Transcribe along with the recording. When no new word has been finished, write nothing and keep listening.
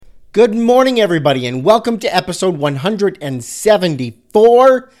Good morning, everybody, and welcome to episode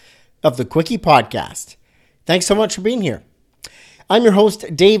 174 of the Quickie Podcast. Thanks so much for being here. I'm your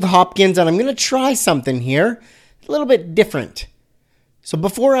host, Dave Hopkins, and I'm going to try something here a little bit different. So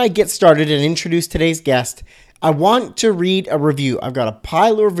before I get started and introduce today's guest, I want to read a review. I've got a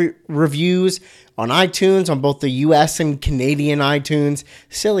pile of reviews on iTunes, on both the US and Canadian iTunes.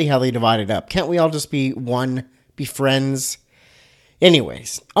 Silly how they divide it up. Can't we all just be friends?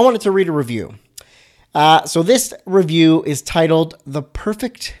 Anyways, I wanted to read a review. So this review is titled The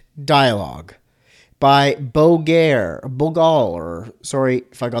Perfect Dialogue by Bogal, or sorry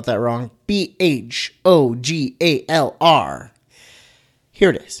if I got that wrong, Bhogalr. Here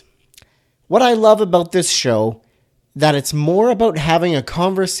it is. What I love about this show, that it's more about having a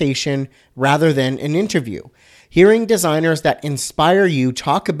conversation rather than an interview. Hearing designers that inspire you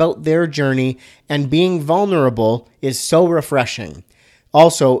talk about their journey and being vulnerable is so refreshing.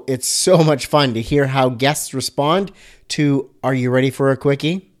 Also, it's so much fun to hear how guests respond to, "Are you ready for a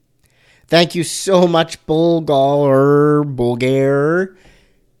quickie?" Thank you so much, Bulgar.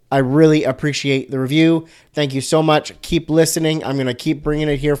 I really appreciate the review. Thank you so much. Keep listening. I'm going to keep bringing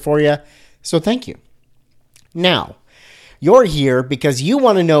it here for you. So thank you. Now, you're here because you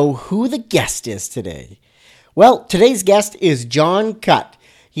want to know who the guest is today. Well, today's guest is Jon Kutt.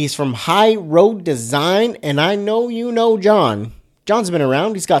 He's from High Road Design, and I know you know Jon. Jon's been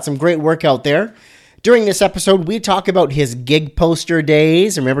around. He's got some great work out there. During this episode, we talk about his gigposter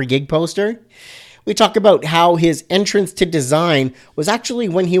days. Remember gigposter? We talk about how his entrance to design was actually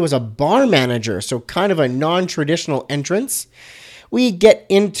when he was a bar manager, so kind of a non-traditional entrance. We get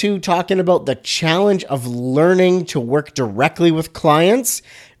into talking about the challenge of learning to work directly with clients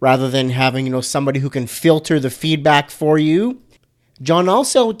rather than having, somebody who can filter the feedback for you. Jon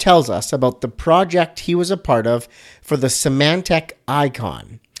also tells us about the project he was a part of for the Symantec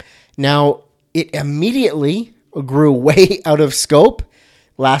Icon. Now, it immediately grew way out of scope,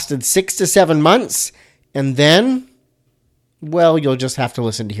 lasted 6 to 7 months, and then, well, you'll just have to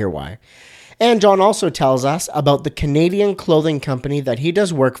listen to hear why. And Jon also tells us about the Canadian clothing company that he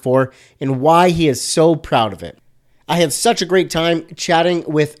does work for and why he is so proud of it. I had such a great time chatting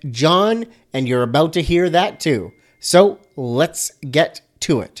with Jon, and you're about to hear that too. So let's get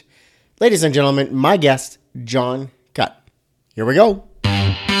to it. Ladies and gentlemen, my guest, Jon Kutt. Here we go.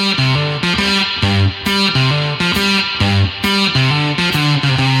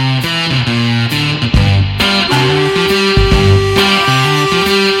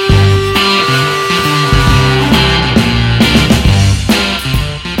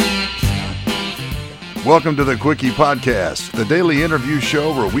 Welcome to the Quickie Podcast, the daily interview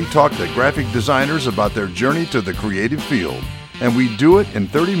show where we talk to graphic designers about their journey to the creative field. And we do it in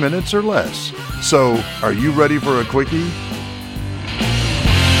 30 minutes or less. So, are you ready for a quickie?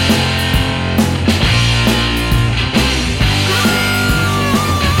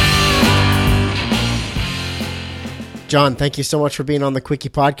 Jon, thank you so much for being on the Quickie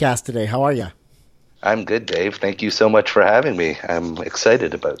Podcast today. How are you? I'm good, Dave. Thank you so much for having me. I'm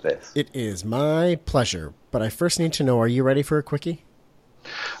excited about this. It is my pleasure. But I first need to know, are you ready for a quickie?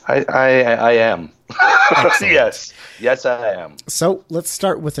 I am. Yes. Yes, I am. So let's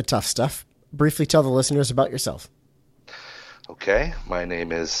start with the tough stuff. Briefly tell the listeners about yourself. Okay. My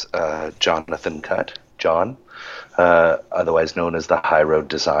name is Jonathan Kutt. Jon, otherwise known as the High Road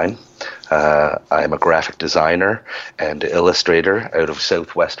Design. I'm a graphic designer and illustrator out of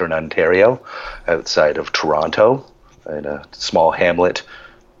southwestern Ontario, outside of Toronto, in a small hamlet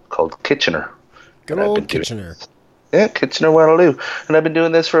called Kitchener. Good old Kitchener. Kitchener-Waterloo. And I've been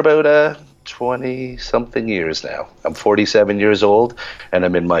doing this for about 20-something years now. I'm 47 years old, and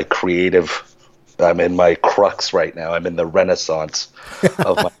I'm in my crux right now. I'm in the renaissance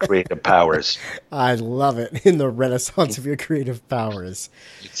of my creative powers. I love it. In the renaissance of your creative powers.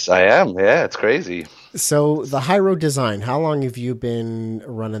 I am. Yeah, it's crazy. So the High Road Design, how long have you been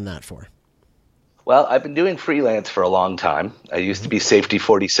running that for? Well, I've been doing freelance for a long time. I used to be Safety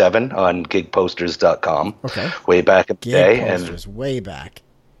 47 on gigposters.com. Okay. Way back in the day. Gigposters, way back.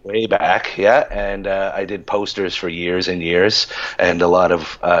 Way back, yeah. And I did posters for years and years, and a lot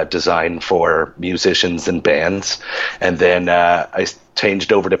of design for musicians and bands. And then I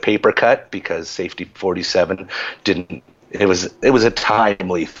changed over to paper cut because Safety 47 didn't. It was a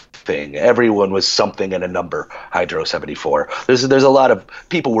timely thing. Everyone was something and a number. Hydro 74. There's a lot of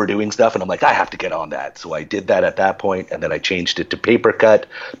people were doing stuff, and I'm like, I have to get on that. So I did that at that point, and then I changed it to paper cut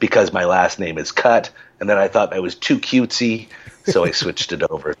because my last name is Kutt. And then I thought that was too cutesy, so I switched it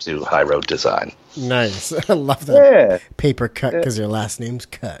over to High Road Design. Nice. I love that. Yeah. Paper cut because your last name's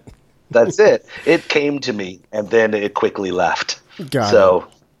Kutt. That's it. It came to me, and then it quickly left. Got so,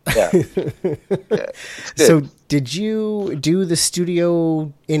 Yeah. Yeah. So did you do the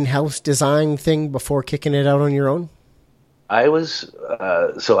studio in-house design thing before kicking it out on your own? I was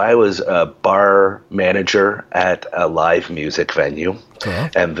a bar manager at a live music venue,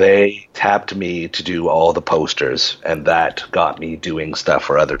 and they tapped me to do all the posters, and that got me doing stuff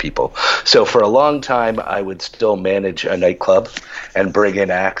for other people. So for a long time, I would still manage a nightclub and bring in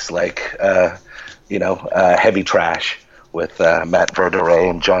acts like, Heavy Trash with Matt Verderay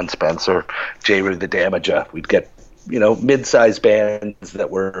and John Spencer, J. Rue the Damager. We'd get, mid-sized bands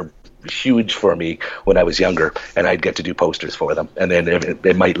that were huge for me when I was younger, and I'd get to do posters for them, and then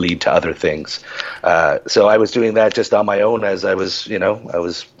it might lead to other things. So I was doing that just on my own as I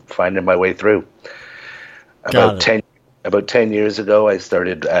was finding my way through. About 10 years ago, I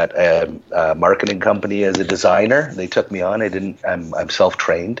started at a marketing company as a designer. They took me on. I'm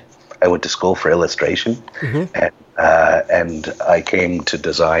self-trained. I went to school for illustration, and I came to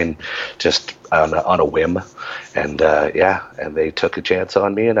design just on a whim, and they took a chance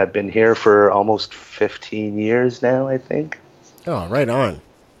on me, and I've been here for almost 15 years now, I think. Oh, right on.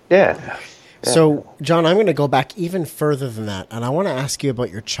 Yeah. So, John, I'm going to go back even further than that, and I want to ask you about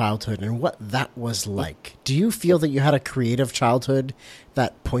your childhood and what that was like. Do you feel that you had a creative childhood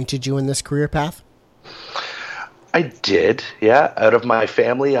that pointed you in this career path? I did, yeah. Out of my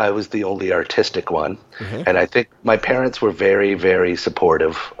family, I was the only artistic one. And I think my parents were very, very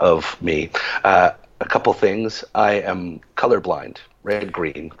supportive of me. A couple things. I am colorblind,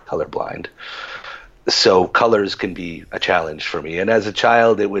 red-green colorblind. So colors can be a challenge for me. And as a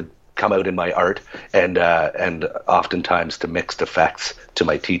child, it would come out in my art and oftentimes to mixed effects to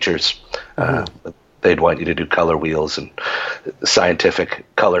my teachers. They'd want you to do color wheels and scientific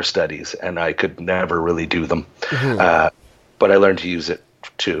color studies, and I could never really do them. But I learned to use it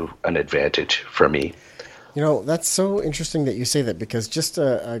to an advantage for me. That's so interesting that you say that, because just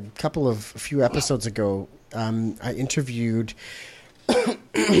a few episodes ago, I interviewed,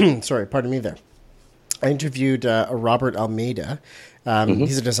 sorry, pardon me there. I interviewed Robert Almeida.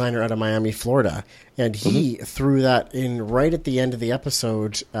 He's a designer out of Miami, Florida, and he threw that in right at the end of the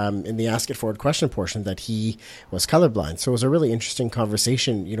episode in the Ask It Forward question portion that he was colorblind. So it was a really interesting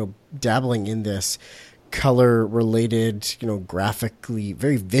conversation, dabbling in this color-related, graphically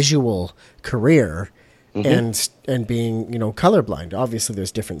very visual career and being, colorblind. Obviously,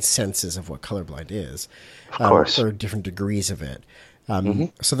 there's different senses of what colorblind is, of course, or different degrees of it.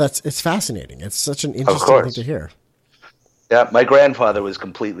 So it's fascinating. It's such an interesting thing to hear. Yeah, my grandfather was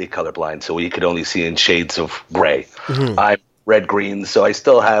completely colorblind, so he could only see in shades of gray. I'm red-green, so I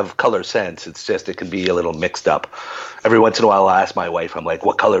still have color sense. It's just it can be a little mixed up. Every once in a while, I'll ask my wife, I'm like,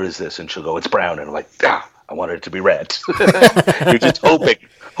 what color is this? And she'll go, it's brown. And I'm like, I wanted it to be red. You're just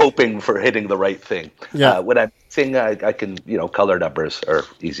hoping for hitting the right thing. Yeah. When I'm mixing, I can, color numbers are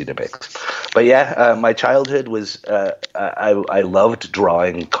easy to mix. But yeah, my childhood was, I loved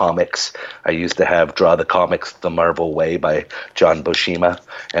drawing comics. I used to draw the comics The Marvel Way by John Buscema.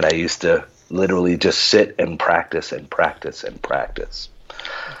 And I used to literally just sit and practice and practice and practice.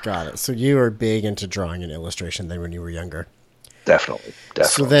 Got it. So you were big into drawing and illustration then when you were younger? Definitely.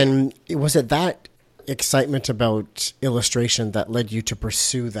 So then, was it that excitement about illustration that led you to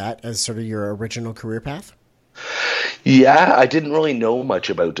pursue that as sort of your original career path? Yeah, I didn't really know much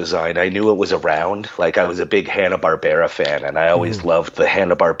about design. I knew it was around. Like, I was a big Hanna-Barbera fan, and I always loved the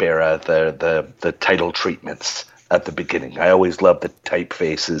Hanna-Barbera, the title treatments at the beginning. I always loved the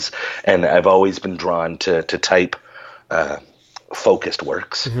typefaces, and I've always been drawn to type focused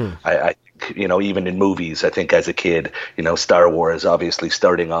works. I think, even in movies, I think as a kid, Star Wars, obviously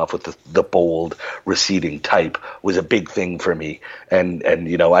starting off with the bold receding type was a big thing for me. And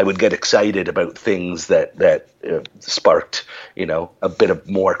I would get excited about things that sparked, a bit of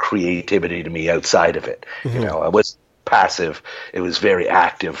more creativity to me outside of it. I was passive. It was very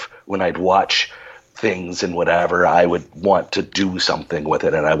active. When I'd watch things and whatever, I would want to do something with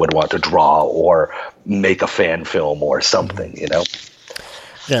it, and I would want to draw or make a fan film or something,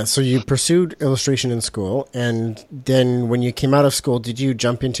 Yeah, so you pursued illustration in school, and then when you came out of school, did you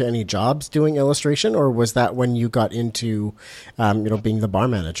jump into any jobs doing illustration, or was that when you got into, being the bar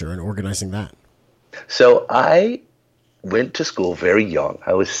manager and organizing that? So I went to school very young.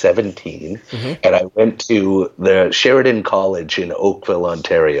 I was 17, and I went to the Sheridan College in Oakville,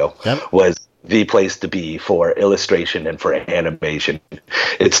 Ontario. Was the place to be for illustration and for animation.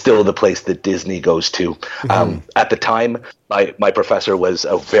 It's still the place that Disney goes to. At the time, my professor was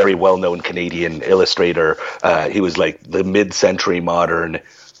a very well-known Canadian illustrator. He was like the mid-century modern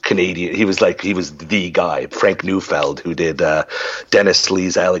Canadian. He was the guy, Frank Neufeld, who did Dennis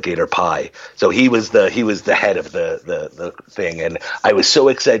Lee's Alligator Pie. So he was the head of the thing, and I was so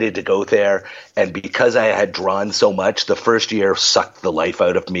excited to go there. And because I had drawn so much, the first year sucked the life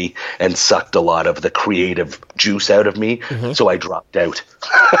out of me and sucked a lot of the creative juice out of me. So I dropped out.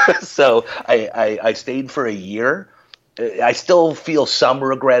 So I stayed for a year. I still feel some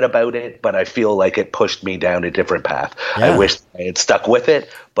regret about it, but I feel like it pushed me down a different path. Yeah. I wish I had stuck with it,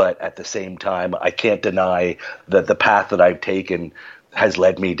 but at the same time, I can't deny that the path that I've taken has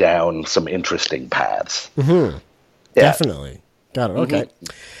led me down some interesting paths. Yeah. Definitely. Got it. Okay.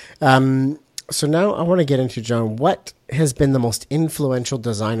 So now I want to get into, John, what has been the most influential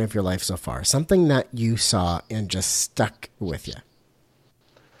design of your life so far? Something that you saw and just stuck with you.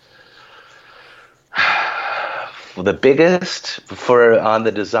 The biggest on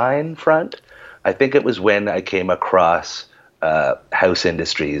the design front, I think it was when I came across House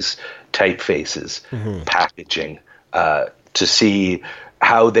Industries typefaces, packaging, to see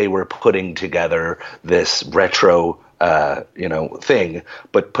how they were putting together this retro thing,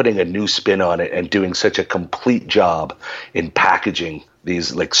 but putting a new spin on it and doing such a complete job in packaging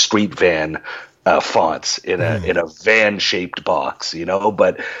these like street van fonts in a van-shaped box,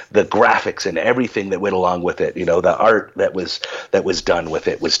 but the graphics and everything that went along with it, the art that was done with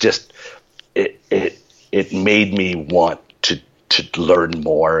it was just it made me want to learn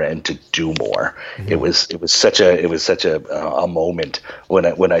more and to do more. It was such a moment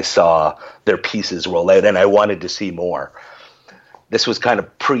when I saw their pieces roll out, and I wanted to see more. This was kind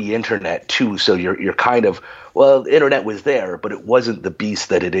of pre-internet too, so you're kind of, well, the internet was there, but it wasn't the beast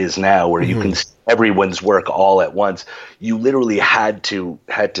that it is now, where you can see everyone's work all at once. You literally had to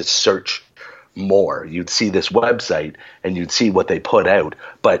search more. You'd see this website and you'd see what they put out,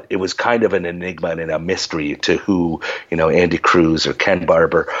 but it was kind of an enigma and a mystery to who, Andy Cruz or Ken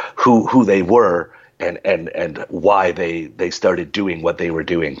Barber, who they were and why they started doing what they were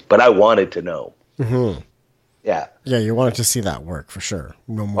doing. But I wanted to know. Yeah. Yeah, you wanted to see that work for sure.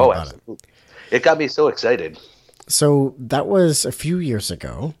 Know more about absolutely. It got me so excited. So that was a few years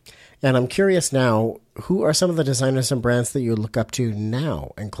ago. And I'm curious now, who are some of the designers and brands that you look up to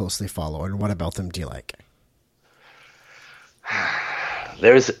now and closely follow, and what about them do you like?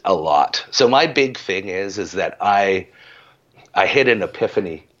 There's a lot. So my big thing is that I hit an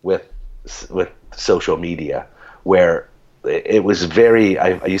epiphany with social media, where it was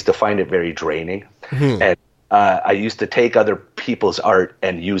I used to find it very draining. And I used to take other people's art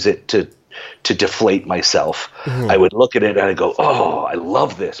and use it to deflate myself. I would look at it and I'd go, oh, I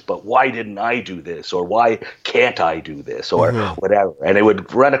love this, but why didn't I do this? Or why can't I do this? Or whatever. And it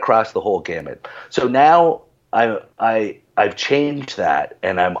would run across the whole gamut. So now I've changed that,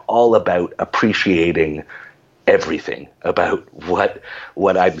 and I'm all about appreciating everything about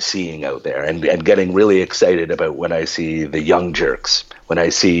what I'm seeing out there, and getting really excited about when I see the young jerks, when I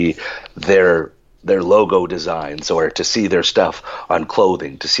see their logo designs, or to see their stuff on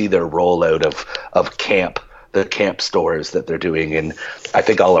clothing, to see their rollout of the camp stores that they're doing in, I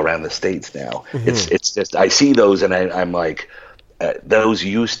think, all around the States now. It's just, I see those and I'm like, those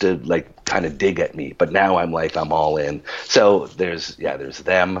used to like kind of dig at me, but now I'm like, I'm all in. So there's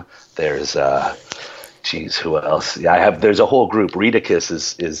them. There's, who else? Yeah, there's a whole group.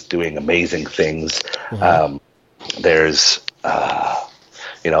 Ritakiss is doing amazing things. There's,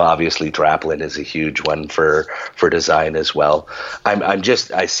 obviously Draplin is a huge one for design as well.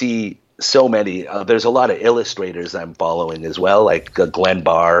 I see so many. There's a lot of illustrators I'm following as well, like Glenn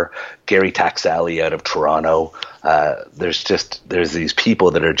Barr, Gary Taxali out of Toronto. There's these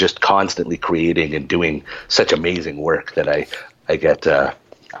people that are just constantly creating and doing such amazing work that I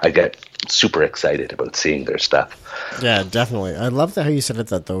get super excited about seeing their stuff. Yeah, definitely. I love how you said it,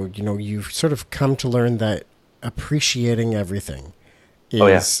 that though, you've sort of come to learn that appreciating everything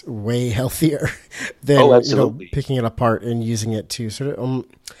is way healthier than picking it apart and using it to sort of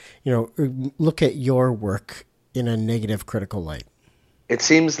look at your work in a negative, critical light. It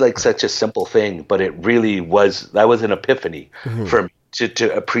seems like such a simple thing, but it really was. That was an epiphany for me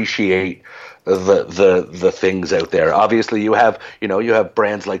to appreciate the things out there. Obviously, you have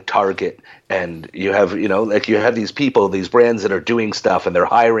brands like Target, and you have these people, these brands that are doing stuff, and they're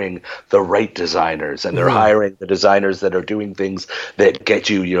hiring the right designers, and they're hiring the designers that are doing things that get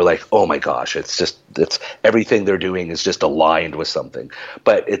you. You're like, oh my gosh, it's everything they're doing is just aligned with something.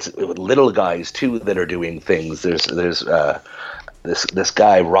 But it's little guys too that are doing things. There's this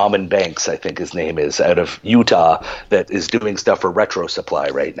guy, Raman Banks, I think his name is, out of Utah, that is doing stuff for Retro Supply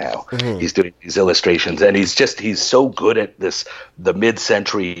right now. He's doing these illustrations, and he's so good at the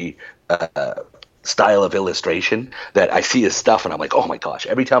mid-century style of illustration that I see his stuff and I'm like, oh my gosh,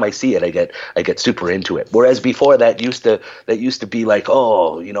 every time I see it, I get super into it. Whereas before that used to be like,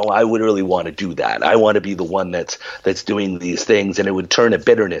 oh, you know, I would really want to do that. I want to be the one that's doing these things, and it would turn to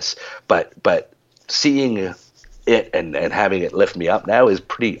bitterness. But seeing it and having it lift me up now is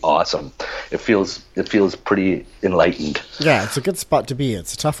pretty awesome. It feels pretty enlightened. Yeah, it's a good spot to be.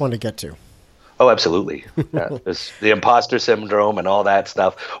 It's a tough one to get to. Oh, absolutely. There's the imposter syndrome and all that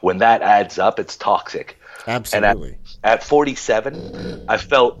stuff. When that adds up, it's toxic. Absolutely. And at 47, I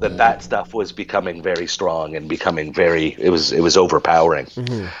felt that stuff was becoming very strong and becoming it was overpowering.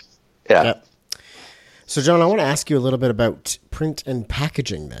 Mm-hmm. Yeah. Yep. So, John, I want to ask you a little bit about print and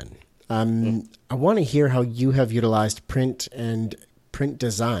packaging then. I want to hear how you have utilized print and print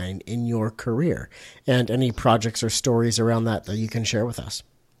design in your career, and any projects or stories around that you can share with us.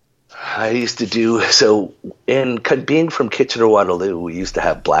 I used to do so being from Kitchener-Waterloo. We used to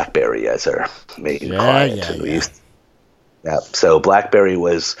have Blackberry as our main client. So Blackberry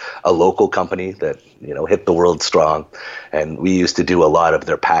was a local company that, you know, hit the world strong, and we used to do a lot of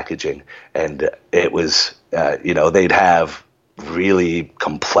their packaging. And it was, you know, they'd have really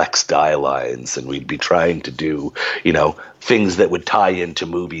complex die lines, and we'd be trying to do, you know, things that would tie into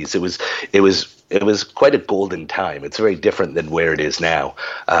movies. It was quite a golden time. It's very different than where it is now.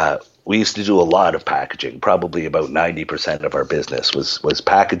 We used to do a lot of packaging. Probably about 90% of our business was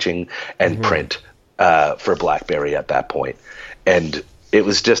packaging and print for Blackberry at that point. And it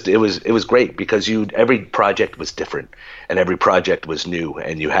was great because every project was different and every project was new,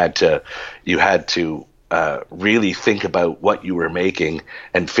 and you had to really think about what you were making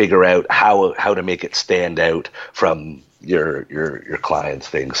and figure out how to make it stand out from your client's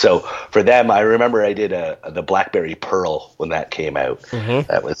thing. So for them, I remember I did the BlackBerry Pearl when that came out.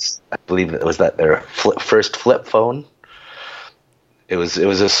 That was, I believe it was their first flip phone. It was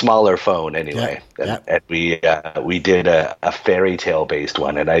a smaller phone anyway. And we did a fairy tale based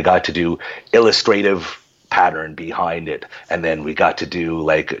one, and I got to do illustrative pattern behind it, and then we got to do,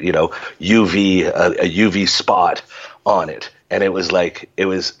 like, you know, a UV spot on it, and it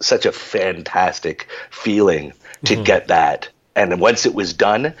was such a fantastic feeing to get that. And then once it was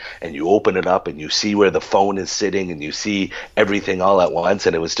done and you open it up and you see where the phone is sitting and you see everything all at once,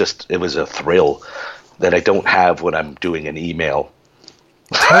 and it was a thrill that I don't have when I'm doing an email.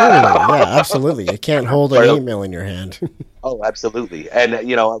 Totally. Yeah, absolutely. You can't hold an email in your hand. Oh, absolutely. And,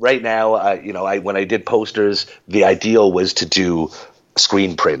 you know, right now, you know, when I did posters, the ideal was to do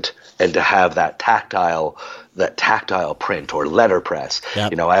screen print and to have that tactile print or letterpress.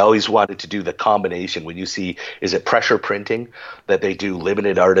 Yep. You know, I always wanted to do the combination. When you see, is it pressure printing, that they do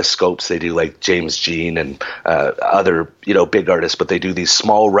limited artist scopes? They do like James Jean and other, you know, big artists, but they do these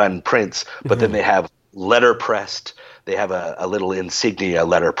small run prints, but then they have letterpressed. They have a little insignia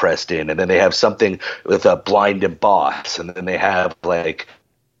letter pressed in, and then they have something with a blind emboss, and then they have, like,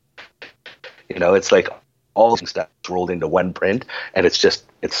 you know, it's like all stuff rolled into one print, and it's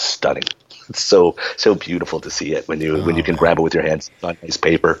stunning. It's so beautiful to see it when you can grab it with your hands on nice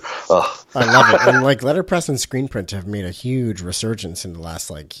paper. Oh, I love it. And like letterpress and screen print have made a huge resurgence in the last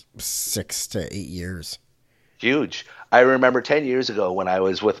like 6 to 8 years. Huge. I remember 10 years ago when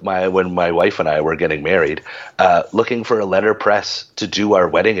my wife and I were getting married, looking for a letterpress to do our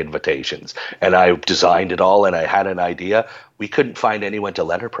wedding invitations. And I designed it all, and I had an idea. We couldn't find anyone to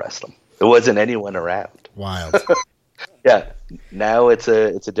letterpress them. There wasn't anyone around. Wild. Yeah. Now it's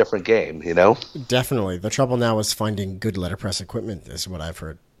a different game, you know? Definitely. The trouble now is finding good letterpress equipment, is what I've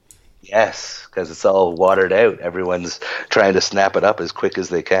heard. Yes, because it's all watered out. Everyone's trying to snap it up as quick as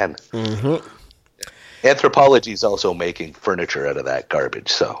they can. Mm-hmm. Anthropology is also making furniture out of that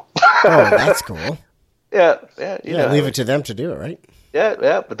garbage. So. Oh, that's cool. Yeah. You know, leave it to them to do it, right?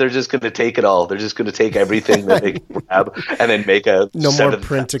 Yeah, but they're just going to take it all. They're just going to take everything that they can grab and then make a no more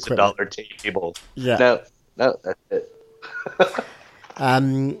print equipment $7,000 table. Yeah. No, that's it.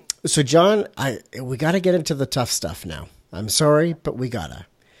 So, John, we got to get into the tough stuff now. I'm sorry, but we gotta.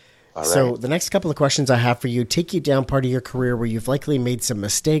 All so right. the next couple of questions I have for you take you down part of your career where you've likely made some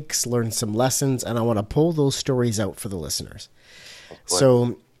mistakes, learned some lessons, and I want to pull those stories out for the listeners.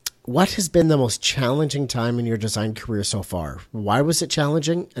 So what has been the most challenging time in your design career so far? Why was it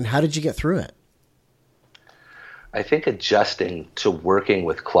challenging, and how did you get through it? I think adjusting to working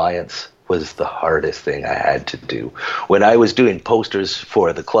with clients was the hardest thing I had to do. When I was doing posters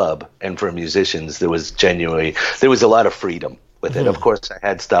for the club and for musicians, there was a lot of freedom with it. Of course, I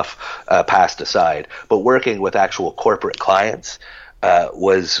had stuff passed aside, but working with actual corporate clients,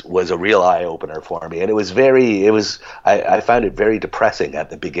 was a real eye opener for me, and I found it very depressing at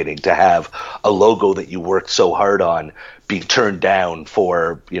the beginning to have a logo that you worked so hard on be turned down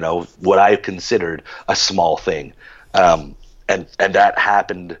for what I considered a small thing, and that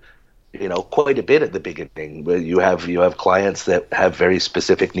happened quite a bit at the beginning. Where you have clients that have very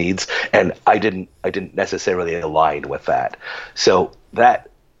specific needs, and I didn't necessarily align with that. So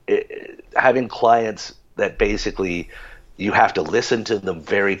having clients that basically you have to listen to them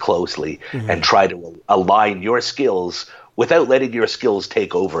very closely and try to align your skills without letting your skills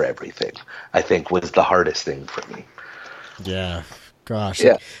take over everything, I think was the hardest thing for me. Yeah. Gosh.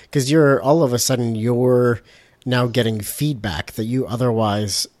 Yeah. Because all of a sudden you're now getting feedback that you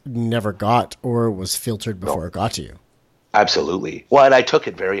otherwise never got or was filtered before it got to you. Absolutely. Well, and I took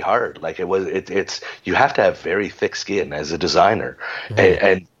it very hard. Like it's you have to have very thick skin as a designer,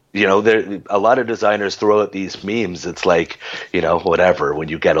 and there a lot of designers throw out these memes. It's like whatever when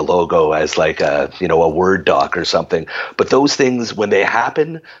you get a logo as like a Word doc or something. But those things when they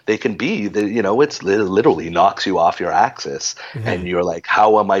happen, they can be it's literally knocks you off your axis, and you're like,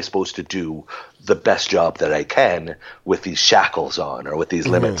 how am I supposed to do the best job that I can with these shackles on or with these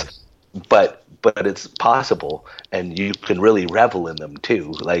limits? But it's possible, and you can really revel in them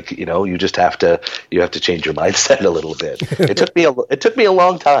too. Like you just have to change your mindset a little bit. It took me a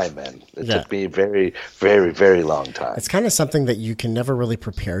long time, man. It took me a very, very, very long time. It's kind of something that you can never really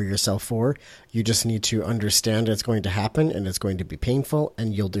prepare yourself for. You just need to understand it's going to happen, and it's going to be painful,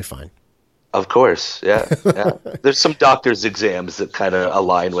 and you'll do fine. Of course, yeah. There's some doctor's exams that kind of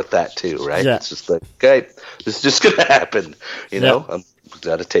align with that too, right? Yeah. It's just like, okay, this is just gonna happen. I'm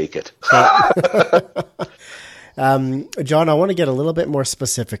got to take it. Jon, I want to get a little bit more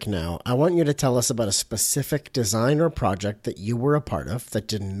specific now. I want you to tell us about a specific design or project that you were a part of that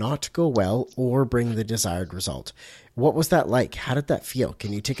did not go well or bring the desired result. What was that like? How did that feel?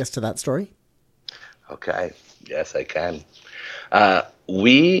 Can you take us to that story? Okay. Yes, I can.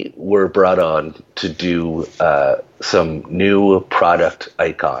 We were brought on to do some new product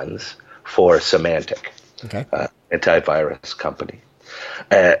icons for Symantec, antivirus company.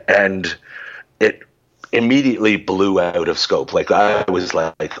 And it immediately blew out of scope. Like I was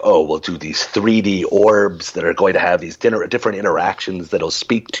like, oh, we'll do these 3D orbs that are going to have these different interactions that'll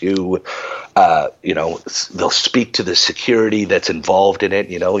speak to, they'll speak to the security that's involved in it.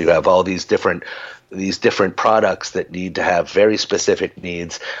 You have all these different products that need to have very specific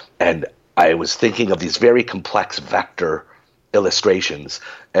needs. And I was thinking of these very complex vector illustrations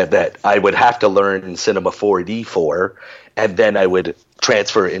that I would have to learn in Cinema 4D for, and then I would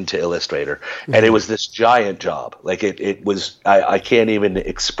transfer into Illustrator. And it was this giant job. Like it was, I can't even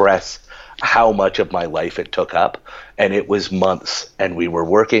express how much of my life it took up. And it was months. And we were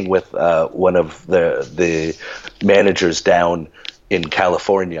working with one of the managers down in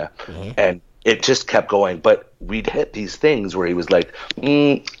California. And it just kept going. But we'd hit these things where he was like,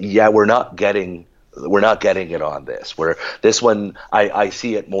 we're not getting it on this. This one, I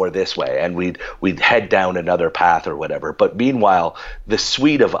see it more this way, and we'd head down another path or whatever. But meanwhile, the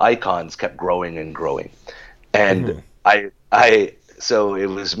suite of icons kept growing and growing, and so it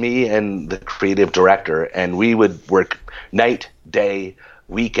was me and the creative director, and we would work night, day,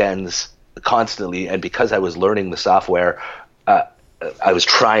 weekends, constantly. And because I was learning the software, I was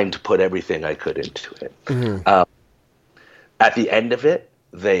trying to put everything I could into it. At the end of it,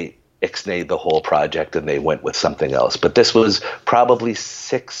 they ixnayed the whole project and they went with something else. But this was probably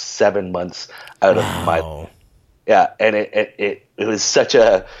 6-7 months out of my life. Yeah, and it was such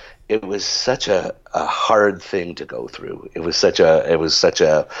a hard thing to go through. It was such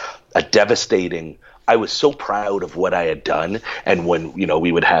a devastating. I was so proud of what I had done, and when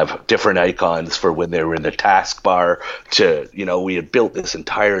we would have different icons for when they were in the taskbar. We had built this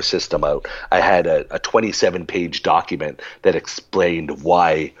entire system out. I had a 27-page document that explained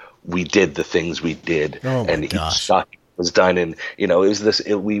why we did the things we did, and each document was done. And it was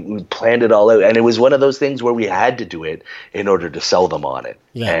we planned it all out, and it was one of those things where we had to do it in order to sell them on it,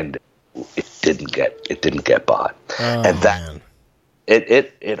 and it didn't get bought, and that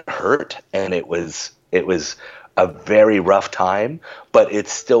it hurt, and it was a very rough time, but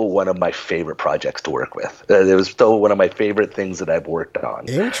it's still one of my favorite projects to work with. It was still one of my favorite things that I've worked on.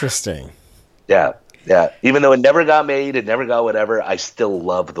 Interesting. Yeah. Yeah, even though it never got made, it never got whatever, I still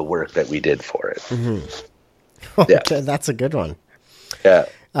love the work that we did for it. Okay, that's a good one. Yeah.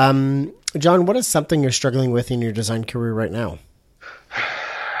 Jon, what is something you're struggling with in your design career right now?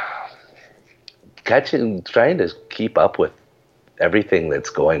 Trying to keep up with everything that's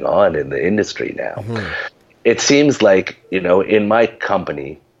going on in the industry now. It seems like, in my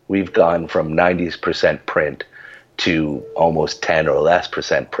company, we've gone from 90% print to almost 10 or less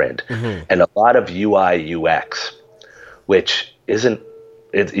percent print, and a lot of UI UX, which isn't,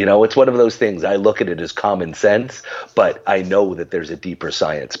 it's one of those things. I look at it as common sense, but I know that there's a deeper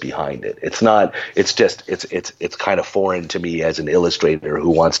science behind it. It's not, it's just, it's kind of foreign to me as an illustrator who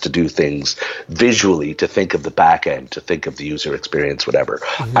wants to do things visually, to think of the back end, to think of the user experience, whatever.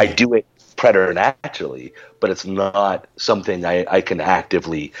 I do it preternaturally, but it's not something I can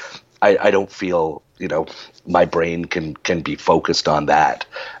actively, I don't feel, my brain can be focused on that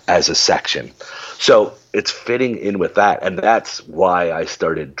as a section. So it's fitting in with that. And that's why I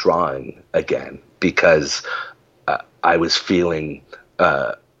started drawing again, because I was feeling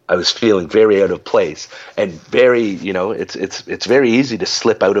very out of place, and very, it's very easy to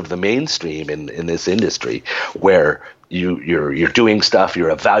slip out of the mainstream in this industry, where you're doing stuff, you're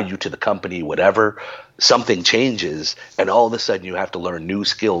of value to the company, whatever. Something changes, and all of a sudden you have to learn new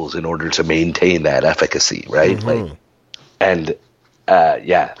skills in order to maintain that efficacy, right?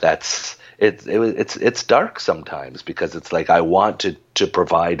 That's it. It's dark sometimes, because it's like I want to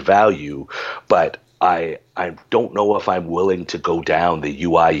provide value, but I don't know if I'm willing to go down the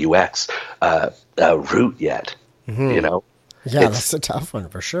UI UX route yet. Yeah, that's a tough one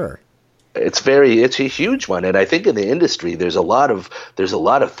for sure. It's a huge one, and I think in the industry there's a lot of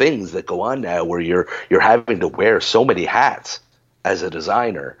things that go on now where you're having to wear so many hats as a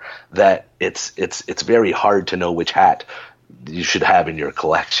designer that it's very hard to know which hat you should have in your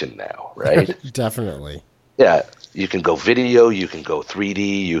collection now, right? Definitely. Yeah, you can go video, you can go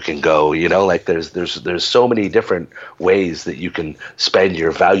 3D, you can go, there's so many different ways that you can spend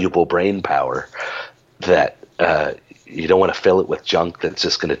your valuable brain power that you don't want to fill it with junk that's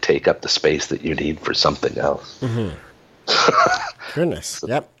just going to take up the space that you need for something else. Goodness.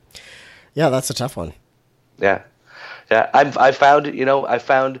 Yep. Yeah, that's a tough one. Yeah. I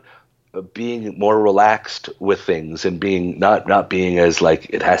found being more relaxed with things, and being not being as like,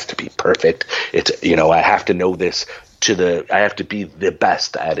 it has to be perfect. It's, I have to know this I have to be the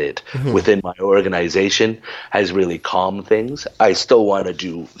best at it within my organization, has really calmed things. I still want to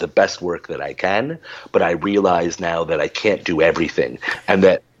do the best work that I can, but I realize now that I can't do everything, and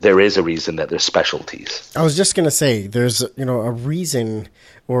that there is a reason that there's specialties. I was just going to say, there's, a reason,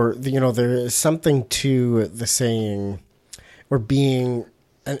 or, there is something to the saying, or being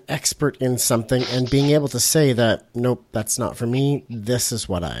an expert in something and being able to say that, nope, that's not for me. This is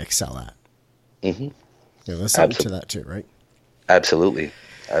what I excel at. There's something to that too, right? Absolutely.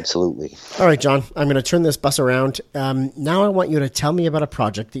 All right, Jon, I'm going to turn this bus around. Now I want you to tell me about a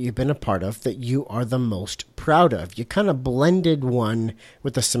project that you've been a part of that you are the most proud of. You kind of blended one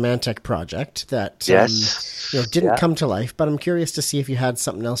with the Symantec project that didn't come to life, but I'm curious to see if you had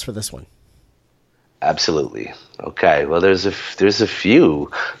something else for this one. Absolutely. Okay. Well, there's a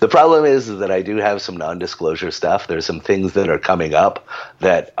few. The problem is that I do have some non-disclosure stuff. There's some things that are coming up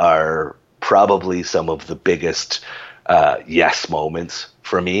that are probably some of the biggest yes moments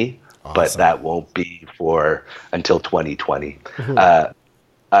for me, but that won't be until 2020.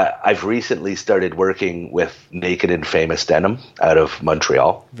 I've recently started working with Naked and Famous Denim out of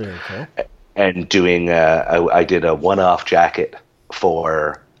Montreal. Very cool. And doing I did a one-off jacket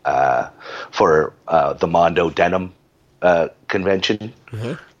for the Mondo Denim convention.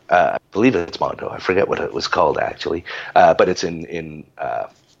 I believe it's Mondo. I forget what it was called actually, but it's in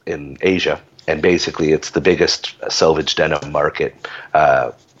Asia, and basically it's the biggest selvage denim market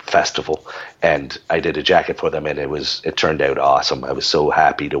festival. And I did a jacket for them, and it turned out awesome. I was so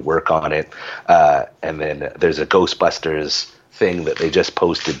happy to work on it. And then there's a Ghostbusters thing that they just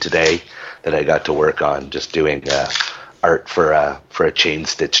posted today that I got to work on, just doing art for a chain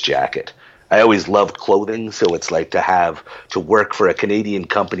stitch jacket. I always loved clothing, so it's like to work for a Canadian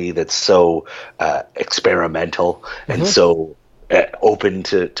company that's so experimental and so open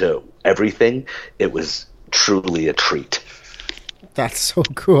to everything. It was truly a treat. That's so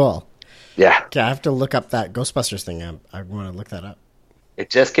cool. Yeah. Okay, I have to look up that Ghostbusters thing. I want to look that up. It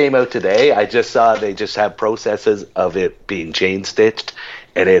just came out today. I just saw they just have processes of it being chain stitched,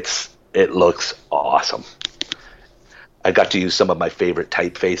 and it looks awesome. I got to use some of my favorite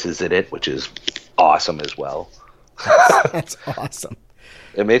typefaces in it, which is awesome as well. That's awesome.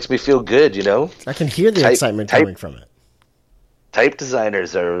 It makes me feel good, I can hear the excitement coming from it. Type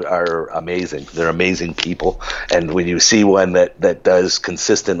designers are amazing. They're amazing people. And when you see one that does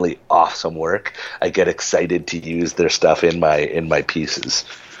consistently awesome work, I get excited to use their stuff in my pieces.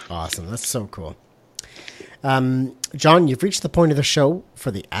 Awesome. That's so cool. Jon, you've reached the point of the show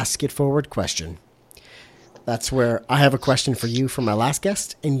for the Ask It Forward question. That's where I have a question for you from my last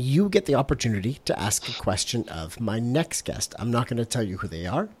guest, and you get the opportunity to ask a question of my next guest. I'm not going to tell you who they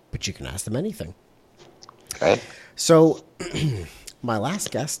are, but you can ask them anything. Right. So my last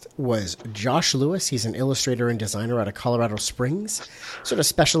guest was Josh Lewis. He's an illustrator and designer out of Colorado Springs. Sort of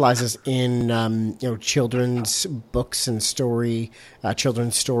specializes in children's books and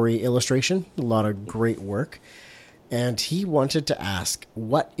children's story illustration. A lot of great work. And he wanted to ask,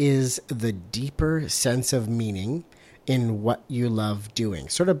 what is the deeper sense of meaning in what you love doing?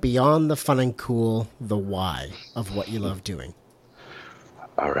 Sort of beyond the fun and cool, the why of what you love doing.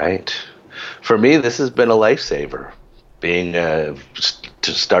 All right. For me, this has been a lifesaver. Being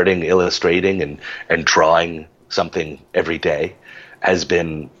starting illustrating and drawing something every day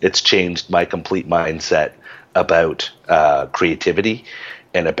it's changed my complete mindset about creativity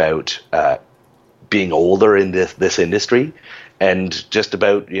and about being older in this industry, and just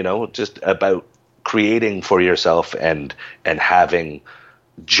about creating for yourself and having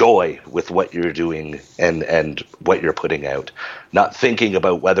joy with what you're doing and what you're putting out, not thinking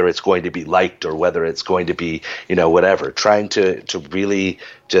about whether it's going to be liked or whether it's going to be whatever, trying to really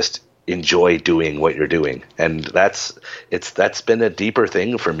just enjoy doing what you're doing. And that's been a deeper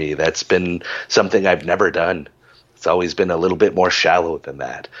thing for me. That's been something I've never done. It's always been a little bit more shallow than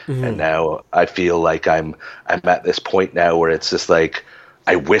that. Mm-hmm. And now I feel like I'm at this point now where it's just like,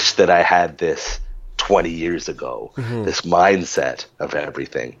 I wish that I had this 20 years ago, mm-hmm. this mindset of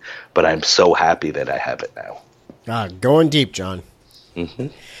everything. But I'm so happy that I have it now. Going deep, John. Mm-hmm.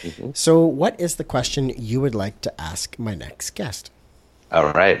 Mm-hmm. So what is the question you would like to ask my next guest?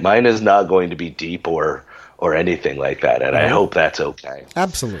 All right. Mine is not going to be deep or anything like that, and I hope that's okay.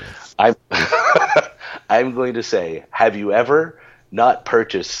 Absolutely. I'm going to say, have you ever not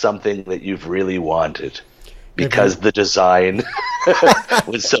purchased something that you've really wanted because the design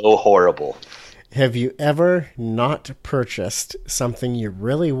was so horrible? Have you ever not purchased something you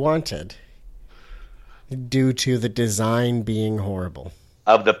really wanted due to the design being horrible?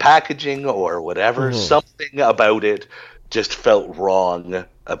 Of the packaging or whatever, something about it just felt wrong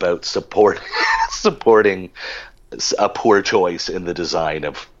about supporting a poor choice in the design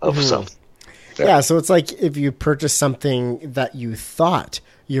of something. Yeah, so it's like if you purchase something that you thought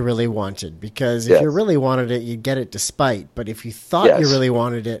you really wanted, because if you really wanted it, you'd get it despite. But if you thought you really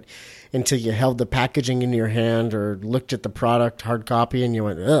wanted it until you held the packaging in your hand or looked at the product, hard copy, and you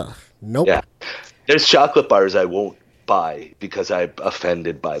went, ugh, nope. Yeah. There's chocolate bars I won't buy because I'm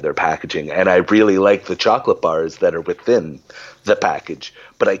offended by their packaging, and I really like the chocolate bars that are within the package,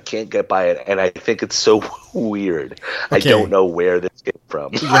 but I can't get by it, and I think it's so weird. Okay. I don't know where this came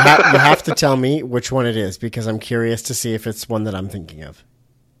from. You have to tell me which one it is, because I'm curious to see if it's one that I'm thinking of.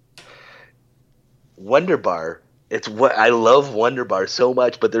 Wonder Bar. It's what I love Wonder Bar so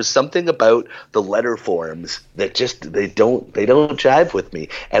much, but there's something about the letter forms that just they don't jive with me,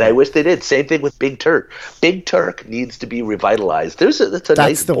 and I wish they did. Same thing with Big Turk. Big Turk needs to be revitalized. That's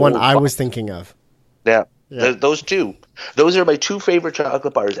nice the one I was thinking of. Yeah. Those two. Those are my two favorite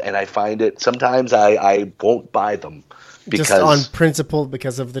chocolate bars, and I find it sometimes I won't buy them because just on principle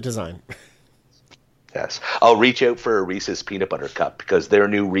because of the design. Yes, I'll reach out for a Reese's Peanut Butter Cup because their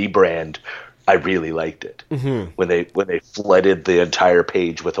new rebrand, I really liked it. Mm-hmm. When they flooded the entire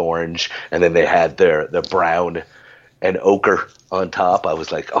page with orange, and then they had the brown and ochre on top. I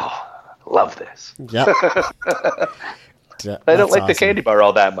was like, oh, love this. Yeah. I don't like the candy bar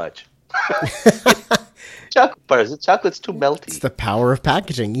all that much. Chocolate bars. The chocolate's too melty. It's the power of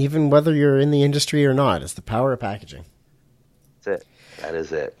packaging, even whether you're in the industry or not. It's the power of packaging. That's it. That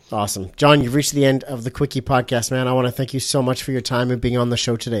is it. Awesome. John, you've reached the end of the Quickie podcast, man. I want to thank you so much for your time and being on the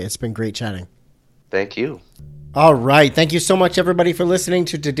show today. It's been great chatting. Thank you. All right. Thank you so much, everybody, for listening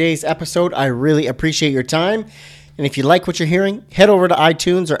to today's episode. I really appreciate your time. And if you like what you're hearing, head over to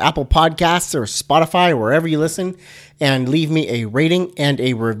iTunes or Apple Podcasts or Spotify or wherever you listen and leave me a rating and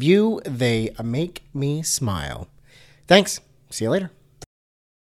a review. They make me smile. Thanks. See you later.